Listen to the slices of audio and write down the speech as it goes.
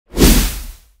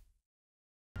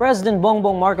President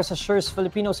Bongbong Marcos assures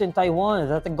Filipinos in Taiwan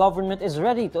that the government is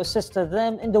ready to assist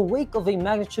them in the wake of a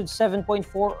magnitude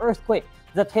 7.4 earthquake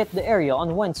that hit the area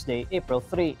on Wednesday, April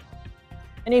 3.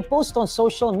 In a post on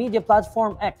social media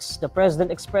platform X, the president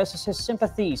expresses his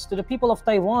sympathies to the people of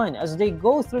Taiwan as they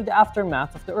go through the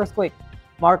aftermath of the earthquake.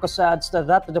 Marcos adds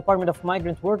that the Department of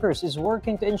Migrant Workers is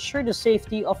working to ensure the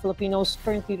safety of Filipinos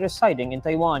currently residing in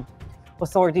Taiwan.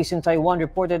 Authorities in Taiwan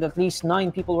reported at least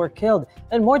 9 people were killed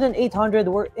and more than 800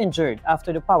 were injured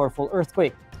after the powerful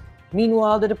earthquake.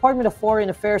 Meanwhile, the Department of Foreign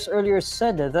Affairs earlier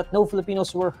said that no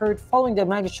Filipinos were hurt following the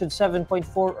magnitude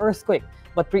 7.4 earthquake,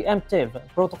 but preemptive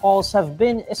protocols have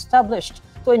been established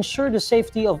to ensure the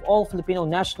safety of all Filipino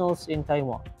nationals in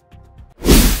Taiwan.